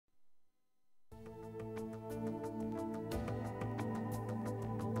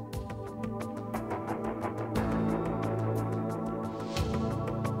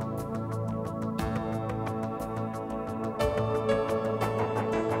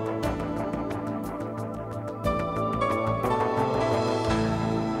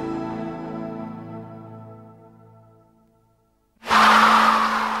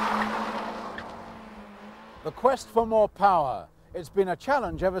The quest for more power. It's been a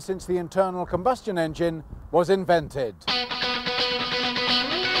challenge ever since the internal combustion engine was invented.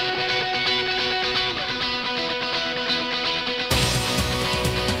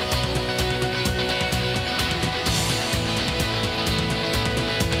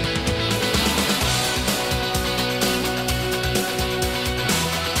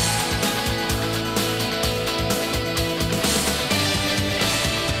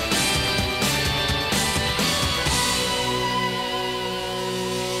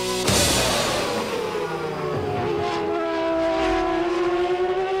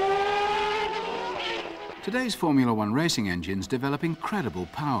 Today's Formula One racing engines develop incredible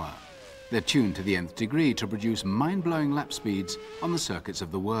power. They're tuned to the nth degree to produce mind-blowing lap speeds on the circuits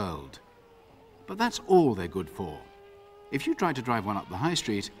of the world. But that's all they're good for. If you tried to drive one up the high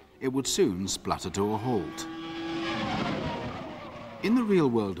street, it would soon splutter to a halt. In the real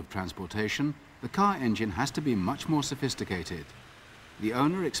world of transportation, the car engine has to be much more sophisticated. The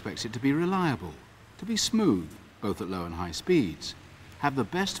owner expects it to be reliable, to be smooth, both at low and high speeds, have the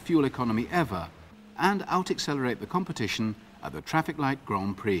best fuel economy ever, and out-accelerate the competition at the traffic light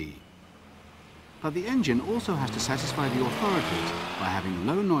Grand Prix. But the engine also has to satisfy the authorities by having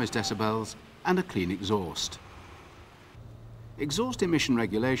low noise decibels and a clean exhaust. Exhaust emission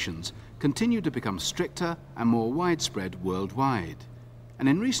regulations continue to become stricter and more widespread worldwide. And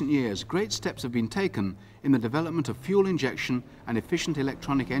in recent years, great steps have been taken in the development of fuel injection and efficient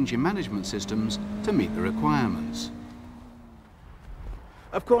electronic engine management systems to meet the requirements.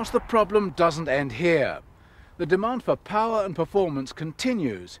 Of course, the problem doesn't end here. The demand for power and performance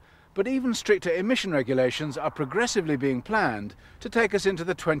continues, but even stricter emission regulations are progressively being planned to take us into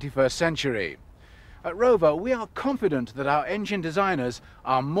the 21st century. At Rover, we are confident that our engine designers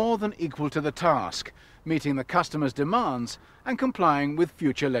are more than equal to the task, meeting the customers' demands and complying with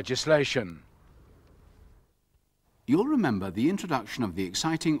future legislation. You'll remember the introduction of the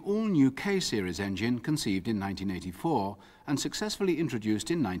exciting all-new K Series engine conceived in 1984 and successfully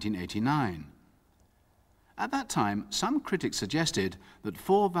introduced in 1989. At that time, some critics suggested that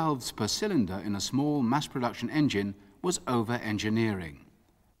 4 valves per cylinder in a small mass-production engine was over-engineering.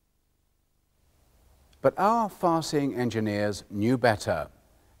 But our far-seeing engineers knew better.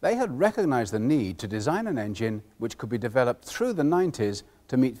 They had recognized the need to design an engine which could be developed through the 90s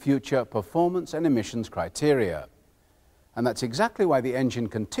to meet future performance and emissions criteria. And that's exactly why the engine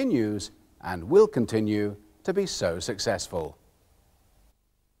continues and will continue to be so successful.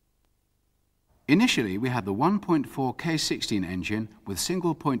 Initially, we had the 1.4 K16 engine with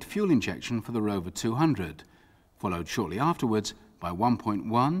single-point fuel injection for the Rover 200, followed shortly afterwards by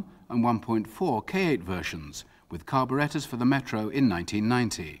 1.1 and 1.4 K8 versions with carburetors for the Metro in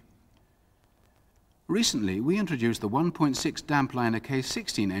 1990. Recently, we introduced the 1.6 Dampliner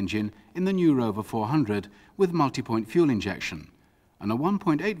K16 engine in the new Rover 400 with multi-point fuel injection, and a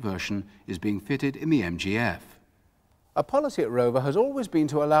 1.8 version is being fitted in the MGF. A policy at Rover has always been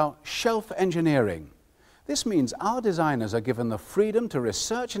to allow shelf engineering. This means our designers are given the freedom to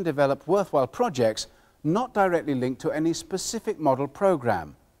research and develop worthwhile projects not directly linked to any specific model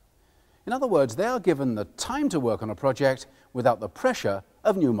program. In other words, they are given the time to work on a project without the pressure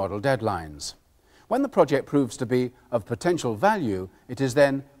of new model deadlines. When the project proves to be of potential value, it is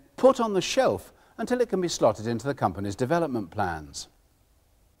then put on the shelf until it can be slotted into the company's development plans.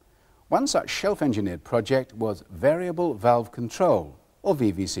 One such shelf-engineered project was Variable Valve Control, or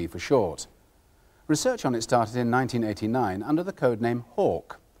VVC for short. Research on it started in 1989 under the codename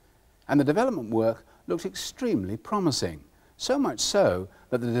Hawk, and the development work looked extremely promising, so much so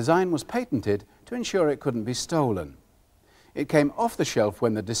that the design was patented to ensure it couldn't be stolen. It came off the shelf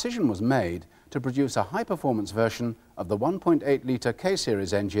when the decision was made to produce a high-performance version of the 1.8-litre K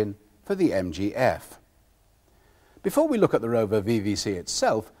Series engine for the MGF. Before we look at the Rover VVC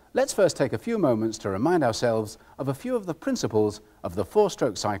itself, let's first take a few moments to remind ourselves of a few of the principles of the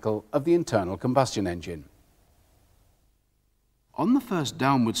 4-stroke cycle of the internal combustion engine. On the first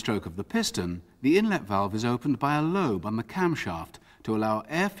downward stroke of the piston, the inlet valve is opened by a lobe on the camshaft to allow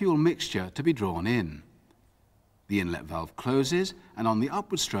air-fuel mixture to be drawn in. The inlet valve closes, and on the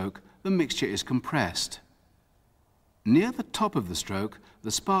upward stroke, the mixture is compressed. Near the top of the stroke,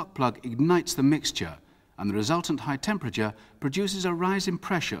 the spark plug ignites the mixture, and the resultant high temperature produces a rise in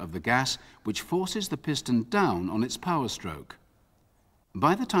pressure of the gas which forces the piston down on its power stroke.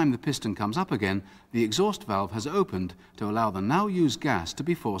 By the time the piston comes up again, the exhaust valve has opened to allow the now used gas to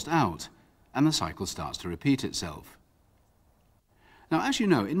be forced out, and the cycle starts to repeat itself. Now, as you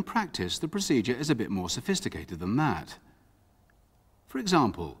know, in practice, the procedure is a bit more sophisticated than that. For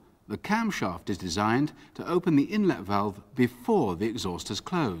example, the camshaft is designed to open the inlet valve before the exhaust has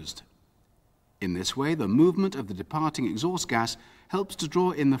closed. In this way, the movement of the departing exhaust gas helps to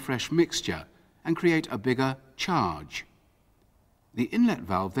draw in the fresh mixture and create a bigger charge. The inlet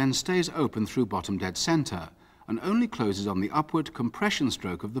valve then stays open through bottom dead center and only closes on the upward compression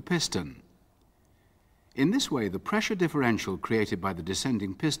stroke of the piston. In this way, the pressure differential created by the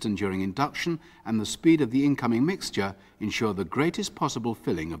descending piston during induction and the speed of the incoming mixture ensure the greatest possible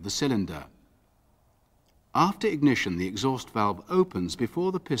filling of the cylinder. After ignition, the exhaust valve opens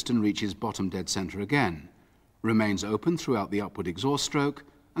before the piston reaches bottom dead center again, remains open throughout the upward exhaust stroke,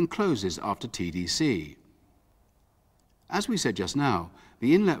 and closes after TDC. As we said just now,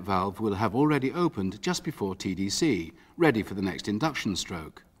 the inlet valve will have already opened just before TDC, ready for the next induction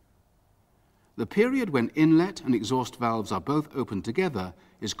stroke. The period when inlet and exhaust valves are both open together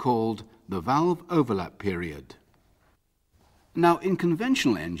is called the valve overlap period. Now, in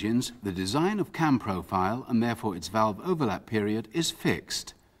conventional engines, the design of cam profile and therefore its valve overlap period is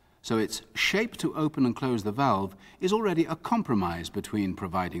fixed, so its shape to open and close the valve is already a compromise between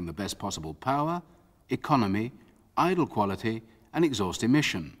providing the best possible power, economy, idle quality, and exhaust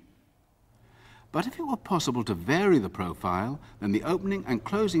emission. But if it were possible to vary the profile, then the opening and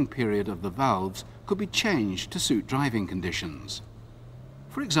closing period of the valves could be changed to suit driving conditions.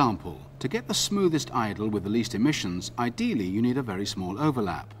 For example, to get the smoothest idle with the least emissions, ideally you need a very small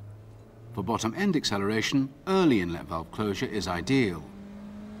overlap. For bottom-end acceleration, early inlet valve closure is ideal.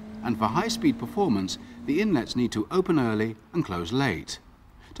 And for high-speed performance, the inlets need to open early and close late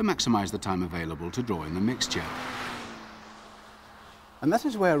to maximize the time available to draw in the mixture. And that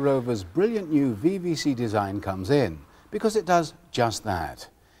is where Rover's brilliant new VVC design comes in, because it does just that.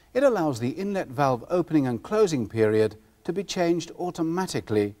 It allows the inlet valve opening and closing period to be changed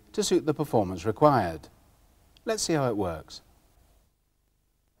automatically to suit the performance required. Let's see how it works.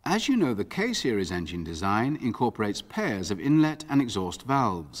 As you know, the K Series engine design incorporates pairs of inlet and exhaust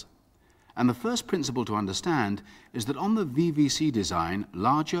valves. And the first principle to understand is that on the VVC design,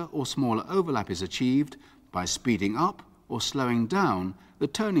 larger or smaller overlap is achieved by speeding up or slowing down the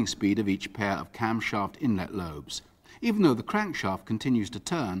turning speed of each pair of camshaft inlet lobes, even though the crankshaft continues to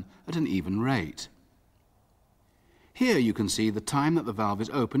turn at an even rate. Here you can see the time that the valve is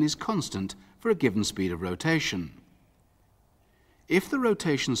open is constant for a given speed of rotation. If the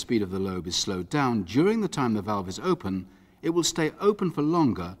rotation speed of the lobe is slowed down during the time the valve is open, it will stay open for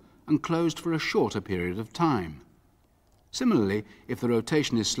longer and closed for a shorter period of time. Similarly, if the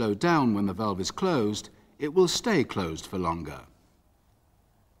rotation is slowed down when the valve is closed, it will stay closed for longer.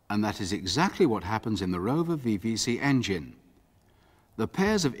 And that is exactly what happens in the Rover VVC engine. The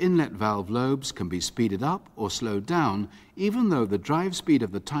pairs of inlet valve lobes can be speeded up or slowed down even though the drive speed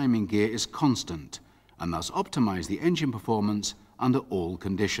of the timing gear is constant, and thus optimize the engine performance under all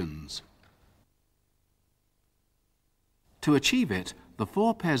conditions. To achieve it, the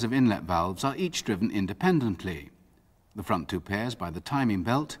 4 pairs of inlet valves are each driven independently, the front 2 pairs by the timing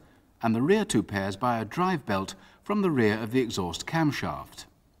belt and the rear 2 pairs by a drive belt from the rear of the exhaust camshaft.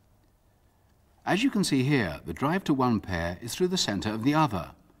 As you can see here, the drive to one pair is through the center of the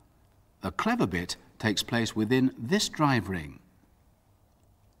other. The clever bit takes place within this drive ring.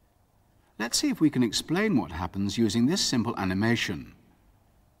 Let's see if we can explain what happens using this simple animation.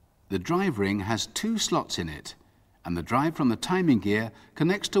 The drive ring has 2 slots in it, and the drive from the timing gear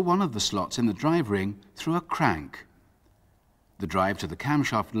connects to one of the slots in the drive ring through a crank. The drive to the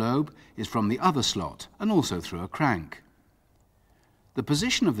camshaft lobe is from the other slot and also through a crank. The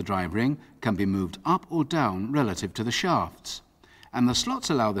position of the drive ring can be moved up or down relative to the shafts, and the slots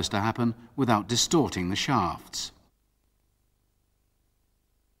allow this to happen without distorting the shafts.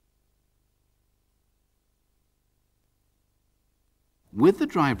 With the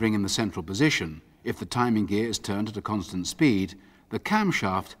drive ring in the central position, if the timing gear is turned at a constant speed, the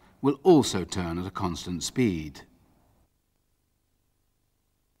camshaft will also turn at a constant speed.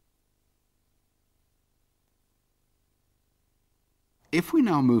 If we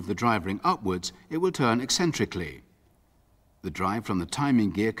now move the drive ring upwards, it will turn eccentrically. The drive from the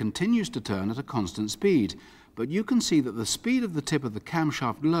timing gear continues to turn at a constant speed, but you can see that the speed of the tip of the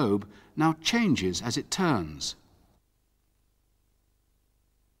camshaft lobe now changes as it turns.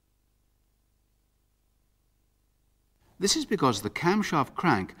 This is because the camshaft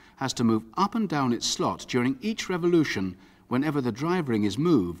crank has to move up and down its slot during each revolution whenever the drive ring is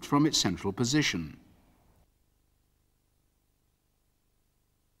moved from its central position.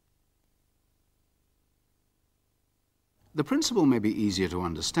 The principle may be easier to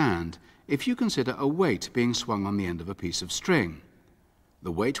understand if you consider a weight being swung on the end of a piece of string.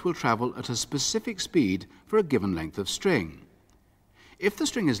 The weight will travel at a specific speed for a given length of string. If the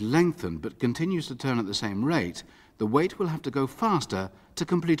string is lengthened but continues to turn at the same rate, the weight will have to go faster to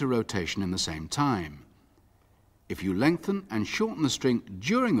complete a rotation in the same time. If you lengthen and shorten the string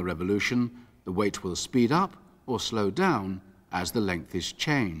during the revolution, the weight will speed up or slow down as the length is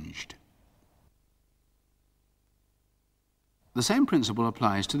changed. The same principle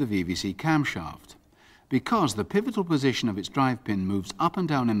applies to the VVC camshaft. Because the pivotal position of its drive pin moves up and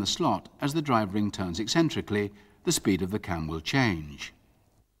down in the slot as the drive ring turns eccentrically, the speed of the cam will change.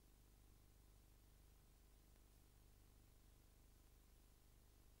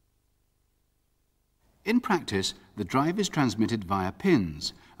 In practice, the drive is transmitted via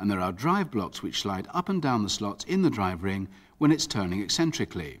pins, and there are drive blocks which slide up and down the slots in the drive ring when it's turning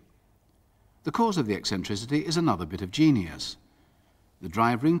eccentrically. The cause of the eccentricity is another bit of genius. The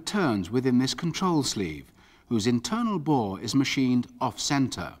drive ring turns within this control sleeve, whose internal bore is machined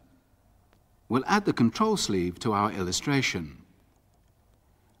off-center. We'll add the control sleeve to our illustration.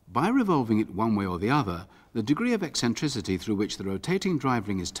 By revolving it one way or the other, the degree of eccentricity through which the rotating drive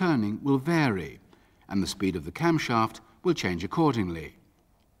ring is turning will vary, and the speed of the camshaft will change accordingly.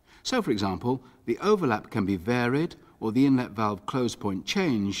 So, for example, the overlap can be varied or the inlet valve close point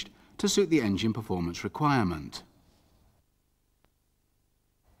changed to suit the engine performance requirement.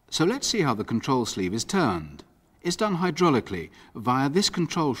 So let's see how the control sleeve is turned. It's done hydraulically via this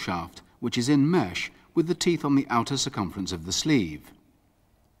control shaft, which is in mesh with the teeth on the outer circumference of the sleeve.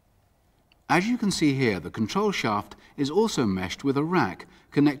 As you can see here, the control shaft is also meshed with a rack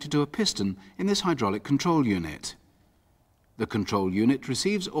connected to a piston in this hydraulic control unit. The control unit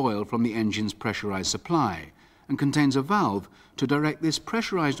receives oil from the engine's pressurized supply and contains a valve to direct this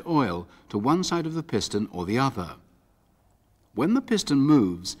pressurized oil to one side of the piston or the other. When the piston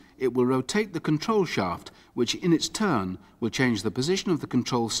moves, it will rotate the control shaft, which in its turn will change the position of the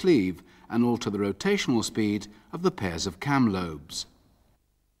control sleeve and alter the rotational speed of the pairs of cam lobes.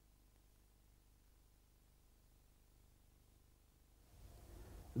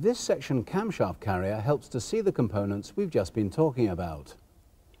 This section camshaft carrier helps to see the components we've just been talking about.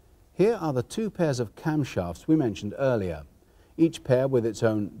 Here are the two pairs of camshafts we mentioned earlier, each pair with its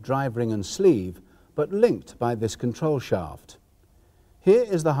own drive ring and sleeve, but linked by this control shaft. Here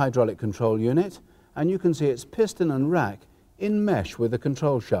is the hydraulic control unit, and you can see its piston and rack in mesh with the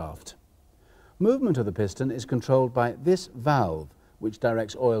control shaft. Movement of the piston is controlled by this valve, which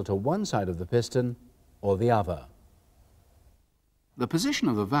directs oil to one side of the piston or the other. The position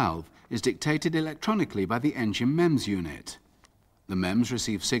of the valve is dictated electronically by the engine MEMS unit. The MEMS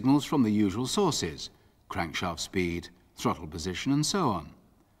receive signals from the usual sources, crankshaft speed, throttle position and so on.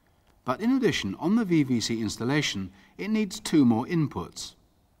 But in addition, on the VVC installation, it needs two more inputs.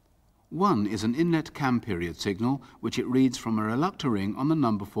 One is an inlet cam period signal, which it reads from a reluctor ring on the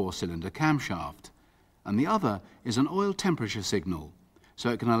number 4 cylinder camshaft, and the other is an oil temperature signal, so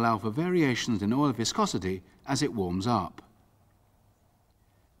it can allow for variations in oil viscosity as it warms up.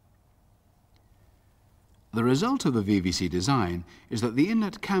 The result of the VVC design is that the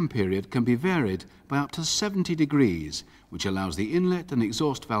inlet cam period can be varied by up to 70 degrees, which allows the inlet and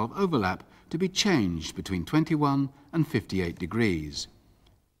exhaust valve overlap to be changed between 21 and 58 degrees.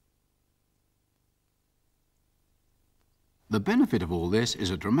 The benefit of all this is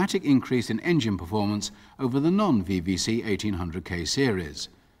a dramatic increase in engine performance over the non-VVC 1800 K series,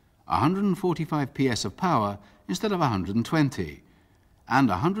 145 PS of power instead of 120, and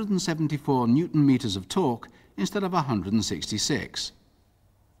 174 Newton-meters of torque instead of 166.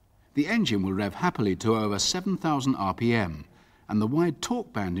 The engine will rev happily to over 7,000 RPM, and the wide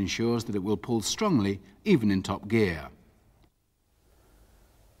torque band ensures that it will pull strongly even in top gear.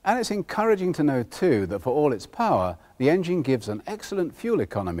 And it's encouraging to know too that for all its power, the engine gives an excellent fuel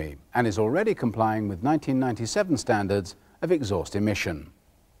economy and is already complying with 1997 standards of exhaust emission.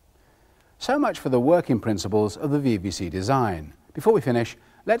 So much for the working principles of the VVC design. Before we finish,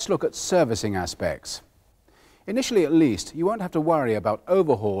 let's look at servicing aspects. Initially at least, you won't have to worry about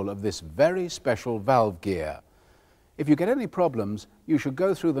overhaul of this very special valve gear. If you get any problems, you should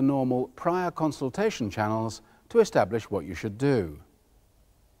go through the normal prior consultation channels to establish what you should do.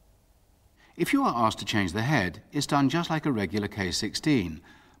 If you are asked to change the head, it's done just like a regular K16,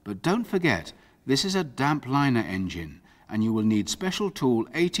 but don't forget, this is a damp liner engine, and you will need special tool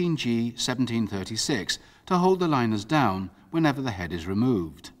 18G 1736 to hold the liners down whenever the head is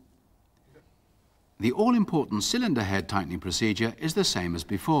removed. The all-important cylinder head tightening procedure is the same as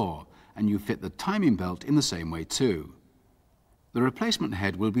before, and you fit the timing belt in the same way too. The replacement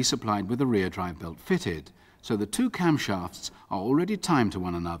head will be supplied with a rear drive belt fitted, so the two camshafts are already timed to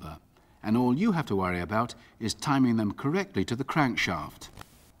one another, and all you have to worry about is timing them correctly to the crankshaft.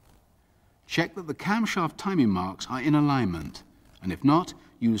 Check that the camshaft timing marks are in alignment, and if not,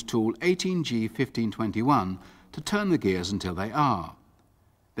 use tool 18G 1521 to turn the gears until they are.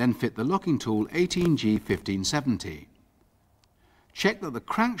 Then fit the locking tool 18G1570. Check that the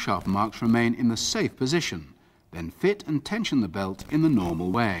crankshaft marks remain in the safe position. Then fit and tension the belt in the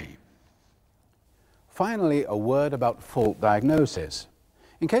normal way. Finally, a word about fault diagnosis.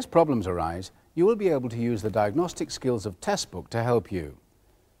 In case problems arise, you will be able to use the diagnostic skills of Test Book to help you.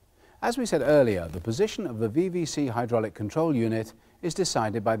 As we said earlier, the position of the VVC hydraulic control unit is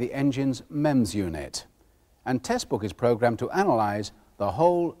decided by the engine's MEMS unit, and Test Book is programmed to analyze the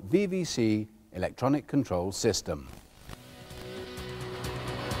whole VVC electronic control system.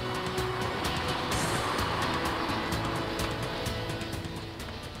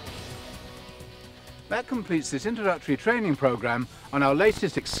 That completes this introductory training program on our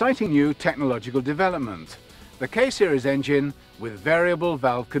latest exciting new technological development, the K Series engine with variable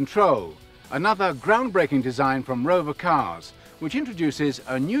valve control, another groundbreaking design from Rover cars, which introduces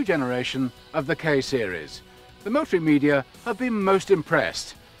a new generation of the K Series. The motoring media have been most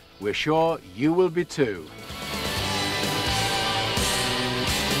impressed. We're sure you will be too.